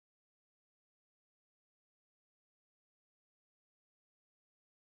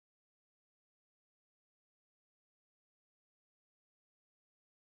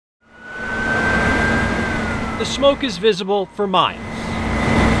The smoke is visible for miles.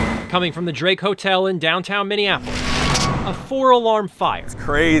 Coming from the Drake Hotel in downtown Minneapolis, a 4-alarm fire. It's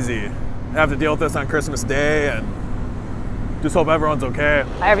crazy. I have to deal with this on Christmas Day, and just hope everyone's okay.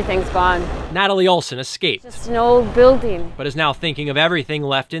 Everything's gone. Natalie Olson escaped. Just an old building. But is now thinking of everything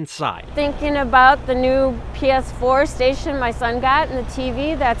left inside. Thinking about the new PS4 station my son got and the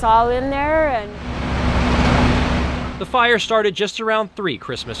TV that's all in there. And the fire started just around 3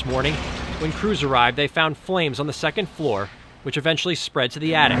 Christmas morning. When crews arrived, they found flames on the 2nd floor, which eventually spread to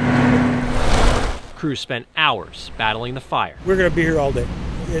the attic. Crews spent hours battling the fire. We're going to be here all day.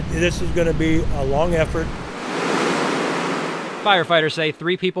 This is going to be a long effort. Firefighters say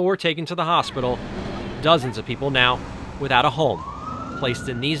 3 people were taken to the hospital. Dozens of people now without a home, placed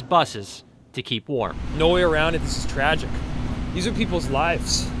in these buses to keep warm. No way around it. This is tragic. These are people's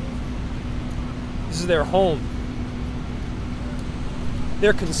lives. This is their home.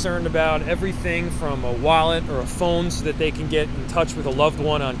 They're concerned about everything from a wallet or a phone so that they can get in touch with a loved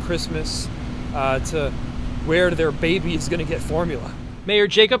one on Christmas, to where their baby is going to get formula. Mayor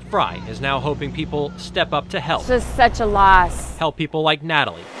Jacob Fry is now hoping people step up to help. it's just such a loss. Help people like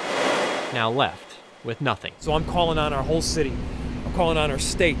Natalie, now left with nothing. So I'm calling on our whole city. I'm calling on our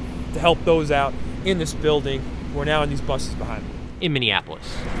state to help those out in this building. We're now in these buses behind me. In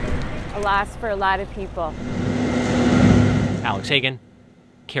Minneapolis. A loss for a lot of people. Alex Hagan,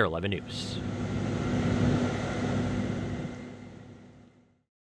 KARE 11 News.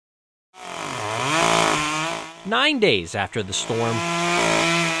 Nine days after the storm,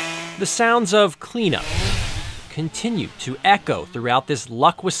 the sounds of cleanup continue to echo throughout this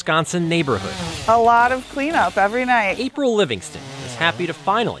Luck, Wisconsin neighborhood. A lot of cleanup every night. April Livingston is happy to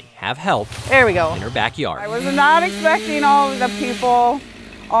finally have help There we go. in her backyard. I was not expecting all of the people,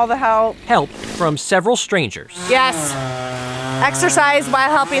 all the help. Help from several strangers, Yes. Exercise while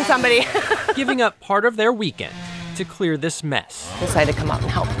helping somebody. giving up part of their weekend to clear this mess. Decided to come out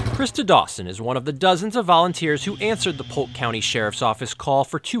and help. Krista Dawson is one of the dozens of volunteers who answered the Polk County Sheriff's Office call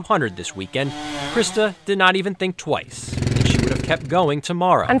for 200 this weekend. Krista did not even think twice that she would have kept going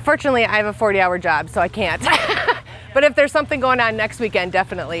tomorrow. Unfortunately, I have a 40-hour job, so I can't. But if there's something going on next weekend,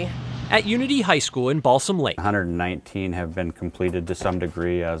 definitely. At Unity High School in Balsam Lake, 119 have been completed to some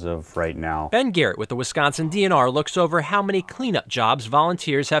degree as of right now. Ben Garrett with the Wisconsin DNR looks over how many cleanup jobs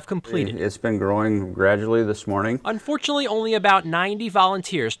volunteers have completed. It's been growing gradually this morning. Unfortunately, only about 90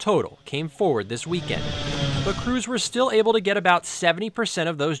 volunteers total came forward this weekend, but crews were still able to get about 70%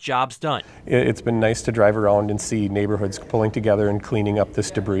 of those jobs done. It's been nice to drive around and see neighborhoods pulling together and cleaning up this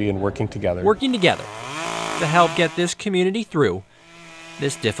debris and working together. Working together to help get this community through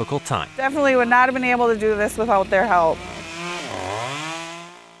this difficult time. Definitely would not have been able to do this without their help.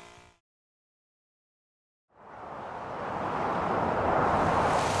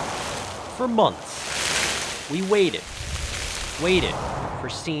 For months, we waited for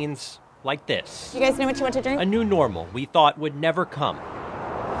scenes like this. You guys know what you want to drink? A new normal we thought would never come.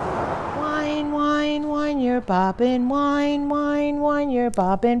 Wine, wine, wine, you're bobbing. Wine, wine, wine, you're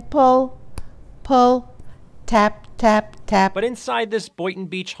bobbing. Pull, pull, tap, tap, tap. But inside this Boynton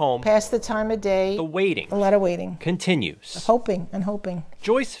Beach home, Past the time of day, the waiting a lot of waiting. continues. Hoping and hoping.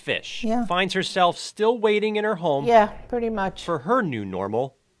 Joyce Fish Yeah. finds herself still waiting in her home Yeah, pretty much. for her new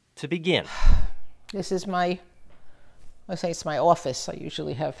normal to begin. This is I say it's my office. I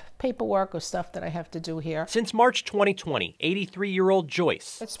usually have paperwork or stuff that I have to do here. Since March 2020, 83-year-old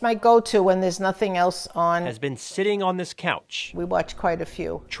Joyce It's my go-to when there's nothing else on. has been sitting on this couch, We watch quite a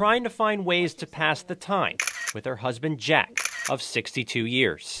few. trying to find ways to pass the time with her husband Jack of 62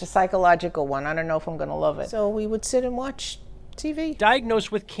 years. The psychological one. I don't know if I'm going to love it. So we would sit and watch TV.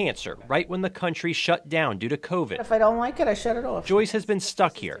 Diagnosed with cancer right when the country shut down due to COVID, If I don't like it, I shut it off. Joyce has been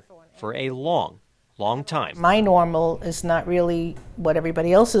stuck here for a long time. My normal is not really what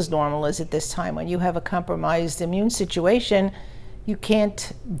everybody else's normal is at this time. When you have a compromised immune situation, you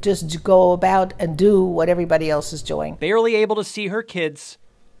can't just go about and do what everybody else is doing. Barely able to see her kids,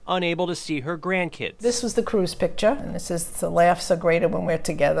 unable to see her grandkids. This was the cruise picture, and this is the laughs are greater when we're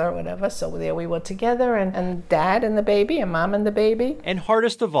together or whatever. So there we were together, and Dad and the baby, and Mom and the baby. And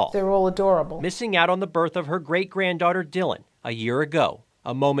hardest of all, They're all adorable. missing out on the birth of her great-granddaughter Dylan a year ago,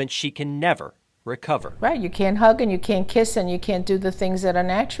 a moment she can never recover. Right, you can't hug and you can't kiss and you can't do the things that are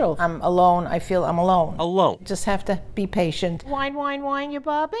natural. I'm alone. I feel I'm alone. Alone. Just have to be patient. Wine, wine, wine, you're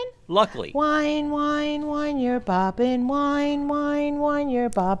bobbing. Luckily, Wine, wine, wine, you're bobbing. Wine, wine, wine, you're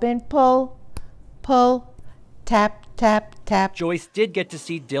bobbing. Pull, pull, tap, tap, tap. Joyce did get to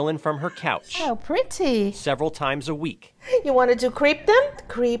see Dylan from her couch How pretty. several times a week You want to do creep them?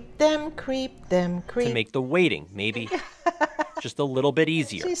 Creep them, creep them, creep. to make the waiting maybe just a little bit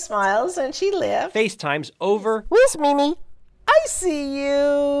easier. She smiles and she laughs. FaceTimes over. Where's Mimi? I see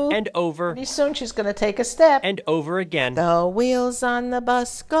you. And over. Pretty soon she's going to take a step. And over again. The wheels on the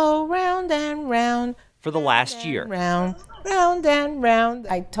bus go round and round. For the last year. Round, round and round.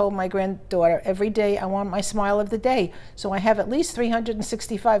 I told my granddaughter every day I want my smile of the day. So I have at least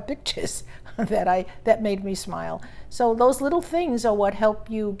 365 pictures that made me smile. So those little things are what help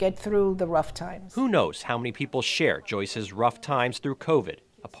you get through the rough times. Who knows how many people share Joyce's rough times through COVID,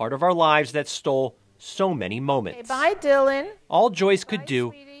 a part of our lives that stole so many moments. Okay, bye, Dylan. All Joyce could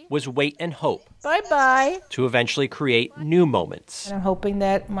do was wait and hope. Bye-bye. To eventually create new moments. And I'm hoping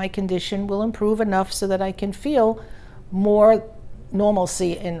that my condition will improve enough so that I can feel more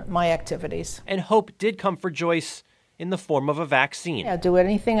normalcy in my activities. And hope did come for Joyce in the form of a vaccine. Yeah, do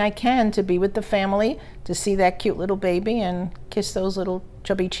anything I can to be with the family, to see that cute little baby and kiss those little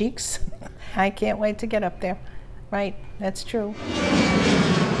chubby cheeks. I can't wait to get up there. Right, that's true.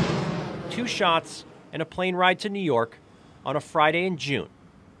 2 shots and a plane ride to New York on a Friday in June.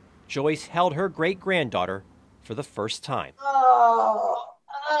 Joyce held her great-granddaughter for the first time. Oh,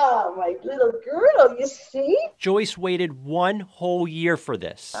 my little girl, you see? Joyce waited 1 whole year for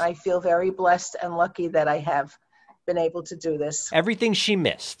this. I feel very blessed and lucky that I have been able to do this. Everything she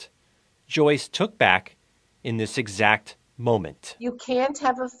missed, Joyce took back in this exact moment. You can't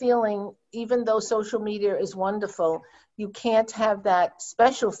have a feeling, even though social media is wonderful, you can't have that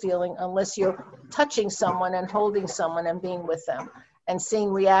special feeling unless you're touching someone and holding someone and being with them and seeing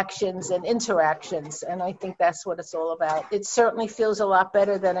reactions and interactions. And I think that's what it's all about. It certainly feels a lot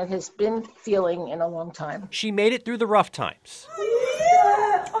better than it has been feeling in a long time. She made it through the rough times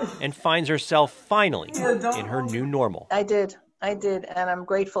and finds herself finally in her new normal. I did, and I'm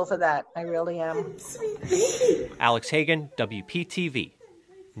grateful for that. I really am. Alex Hagan, WPTV,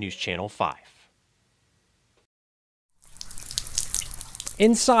 News Channel 5.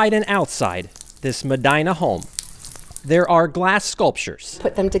 Inside and outside this Medina home, there are glass sculptures.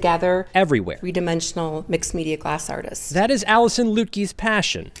 Put them together. Everywhere. 3-dimensional mixed media glass artists. That is Allison Lutke's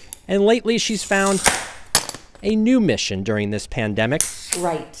passion. And lately she's found a new mission during this pandemic.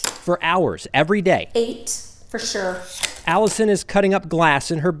 Right. For hours, every day. 8, for sure. Allison is cutting up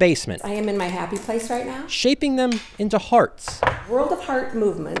glass in her basement. I am in my happy place right now. Shaping them into hearts. World of Heart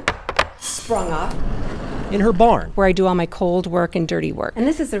movement sprung up. In her barn. Where I do all my cold work and dirty work. And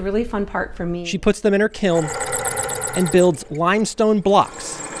this is a really fun part for me. She puts them in her kiln and builds limestone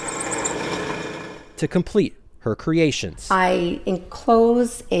blocks to complete her creations. I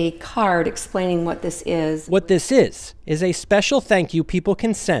enclose a card explaining what this is. What this is a special thank you people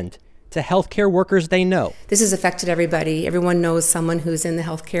can send to healthcare workers they know. This has affected everybody. Everyone knows someone who's in the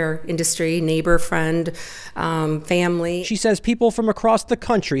healthcare industry, neighbor, friend, family. She says people from across the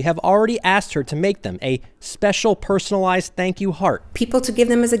country have already asked her to make them a special personalized thank you heart. People to give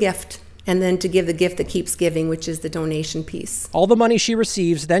them as a gift, and then to give the gift that keeps giving, which is the donation piece. All the money she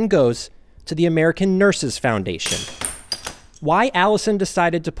receives then goes to the American Nurses Foundation. Why Allison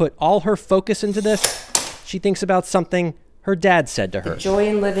decided to put all her focus into this, she thinks about something her dad said to her. The joy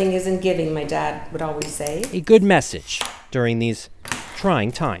in living is in giving, my dad would always say. A good message during these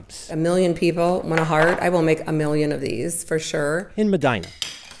trying times. 1 million people want a heart. I will make 1 million of these, for sure. In Medina.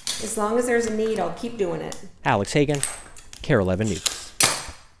 As long as there's a need, I'll keep doing it. Alex Hagan, KARE 11 News.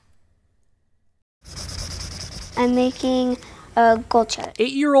 I'm making a gold cheddar.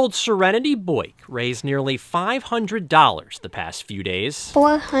 8-year-old Serenity Boyk raised nearly $500 the past few days.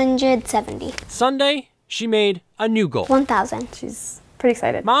 470. Sunday, she made a new goal. 1,000. She's pretty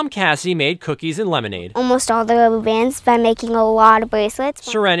excited. Mom Cassie made cookies and lemonade. Almost all the rubber bands by making a lot of bracelets.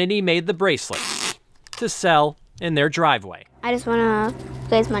 Serenity made the bracelets to sell in their driveway. I just want to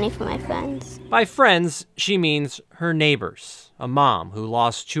raise money for my friends. By friends, she means her neighbors. A mom who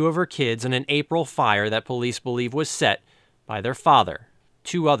lost 2 of her kids in an April fire that police believe was set by their father.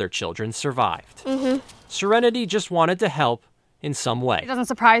 2 other children survived. Serenity just wanted to help in some way. It doesn't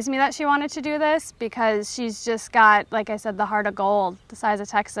surprise me that she wanted to do this because she's just got, like I said, the heart of gold, the size of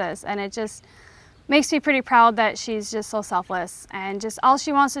Texas, and it just makes me pretty proud that she's just so selfless and just all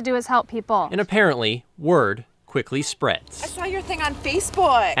she wants to do is help people. And apparently, word quickly spreads. I saw your thing on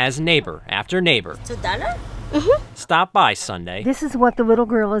Facebook. As neighbor after neighbor stop by Sunday. This is what the little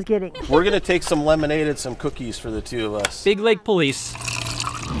girl is getting. We're going to take some lemonade and some cookies for the 2 of us. Big Lake Police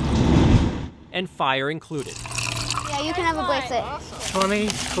and fire included. Yeah, you can have a bracelet. 20,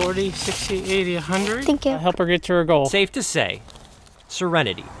 40, 60, 80, 100. Thank you. I'll help her get to her goal. Safe to say,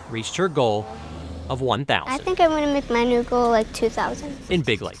 Serenity reached her goal of 1,000. I think I'm going to make my new goal like 2,000. In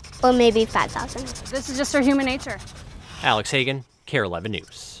Big Lake. Or maybe 5,000. This is just her human nature. Alex Hagan, KARE 11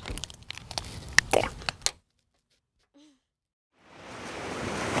 News.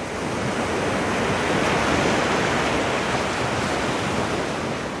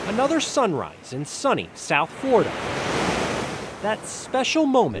 Another sunrise in sunny South Florida. That special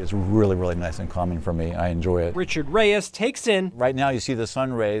moment. It's really, really nice and calming for me. I enjoy it. Richard Reyes takes in. Right now you see the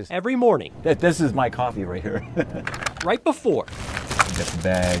sun rays. Every morning. This is my coffee right here. Right before. Get the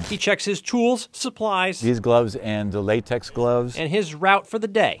bag. He checks his tools, supplies. These gloves and the latex gloves. And his route for the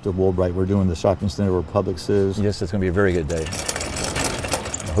day. The Woolbright, we're doing the shopping center where Publix is. Yes, it's going to be a very good day.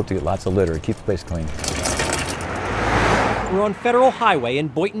 I hope to get lots of litter. Keep the place clean. We're on Federal Highway in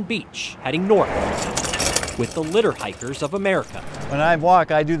Boynton Beach, heading north with the litter hikers of America. When I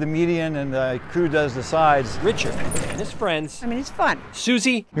walk, I do the median and the crew does the sides. Richard and his friends. I mean, it's fun.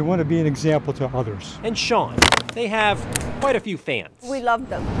 Susie. We want to be an example to others. And Sean. They have quite a few fans. We love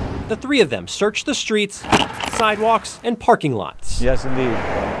them. The three of them search the streets, sidewalks, and parking lots. Yes, indeed.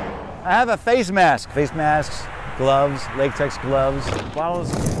 I have a face mask. Face masks, gloves, latex gloves, bottles,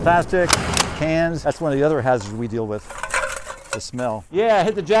 plastic, cans. That's one of the other hazards we deal with, the smell. Yeah, I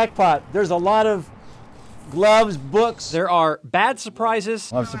hit the jackpot. There's a lot of gloves, books. There are bad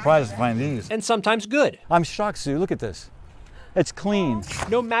surprises. I'm surprised to find these. And sometimes good. I'm shocked, Sue. Look at this. It's clean.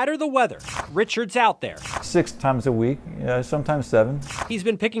 No matter the weather, Richard's out there. 6 times a week, sometimes 7. He's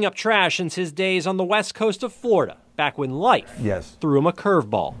been picking up trash since his days on the west coast of Florida, back when life threw him a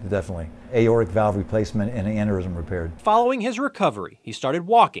curveball. Definitely. Aortic valve replacement and an aneurysm repaired. Following his recovery, he started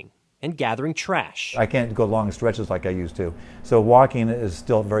walking and gathering trash. I can't go long stretches like I used to. So walking is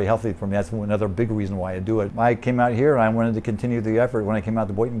still very healthy for me. That's another big reason why I do it. I came out here and I wanted to continue the effort when I came out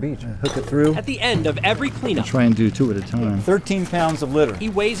to Boynton Beach. Hook it through. At the end of every cleanup, try and do 2 at a time. 13 pounds of litter. He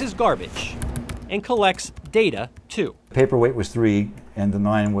weighs his garbage and collects data too. Paperweight was 3 and the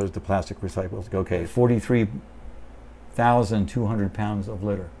 9 was the plastic recycles. Okay, 43,200 pounds of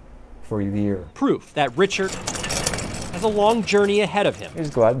litter for the year. Proof that Richard has a long journey ahead of him.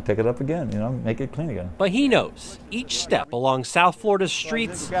 Just go out and pick it up again, make it clean again. But he knows each step along South Florida's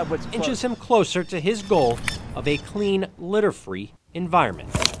streets inches him closer to his goal of a clean, litter-free environment.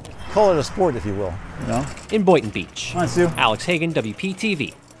 Call it a sport, if you will, In Boynton Beach. Come on, Sue. Alex Hagan,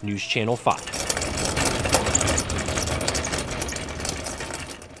 WPTV, News Channel 5.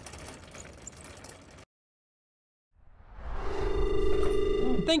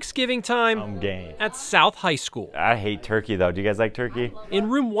 Thanksgiving time I'm game. At South High School. I hate turkey though. Do you guys like turkey? In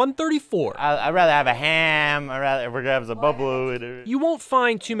room 134. I'd rather have a ham. We're gonna have some buffalo. You won't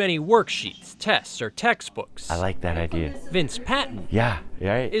find too many worksheets, tests, or textbooks. I like that idea. Vince Patton. Yeah,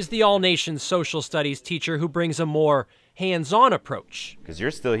 right. Is the all-nations social studies teacher who brings a more hands-on approach. Because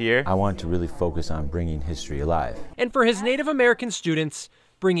you're still here. I want to really focus on bringing history alive. And for his Native American students,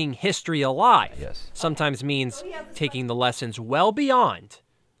 bringing history alive sometimes means taking the lessons well beyond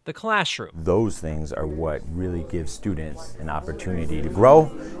the classroom. Those things are what really give students an opportunity to grow,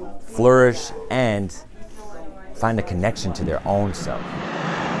 flourish, and find a connection to their own self.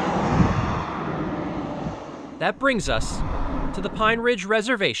 That brings us to the Pine Ridge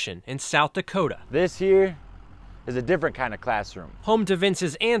Reservation in South Dakota. This here is a different kind of classroom. Home to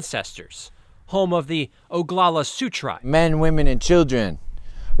Vince's ancestors, home of the Oglala Sioux tribe. Men, women, and children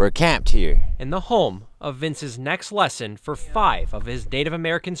were camped here. And the home of Vince's next lesson for 5 of his Native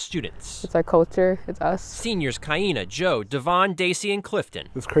American students. It's our culture, it's us. Seniors Kaina, Joe, Devon, Daisy, and Clifton.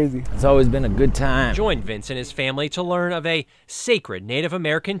 It's crazy. It's always been a good time. Joined Vince and his family to learn of a sacred Native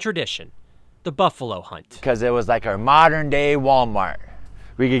American tradition, the buffalo hunt. Because it was like our modern day Walmart.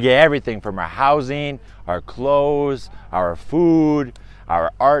 We could get everything from our housing, our clothes, our food,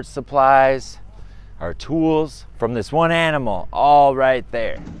 our art supplies, our tools, from this one animal, all right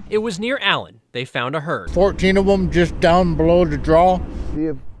there. It was near Allen they found a herd. 14 of them just down below the draw. See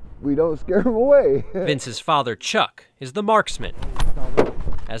if we don't scare them away. Vince's father, Chuck, is the marksman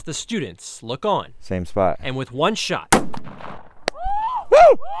as the students look on. Same spot. And with one shot,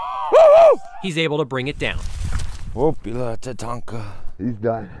 he's able to bring it down. Whoopila tatanka. He's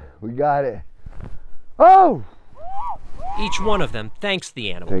done. We got it. Oh! Each one of them thanks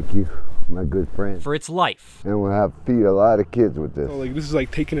the animal. Thank you, my good friend. For its life. And we'll have to feed a lot of kids with this. So this is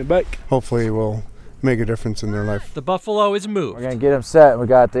like taking it back. Hopefully it will make a difference in their life. The buffalo is moved. We're gonna get him set. We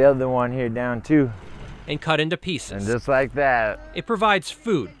got the other one here down too. And cut into pieces. And just like that. It provides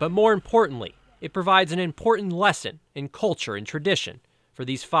food, but more importantly, it provides an important lesson in culture and tradition for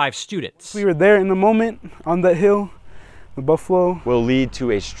these 5 students. We were there in the moment on that hill. The buffalo will lead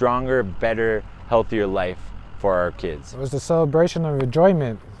to a stronger, better, healthier life for our kids. It was a celebration of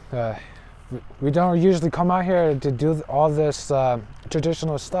enjoyment. We don't usually come out here to do all this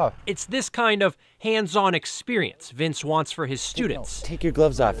traditional stuff. It's this kind of hands-on experience Vince wants for his students. Take your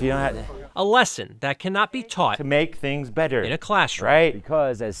gloves off. You don't have to. A lesson that cannot be taught to make things better in a classroom. Right?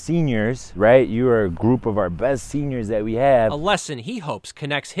 Because as seniors, right, you are a group of our best seniors that we have. A lesson he hopes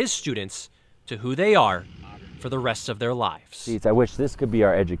connects his students to who they are for the rest of their lives. I wish this could be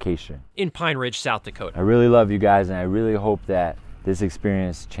our education. In Pine Ridge, South Dakota. I really love you guys, and I really hope that this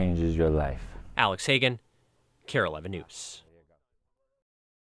experience changes your life. Alex Hagan, KARE 11 News.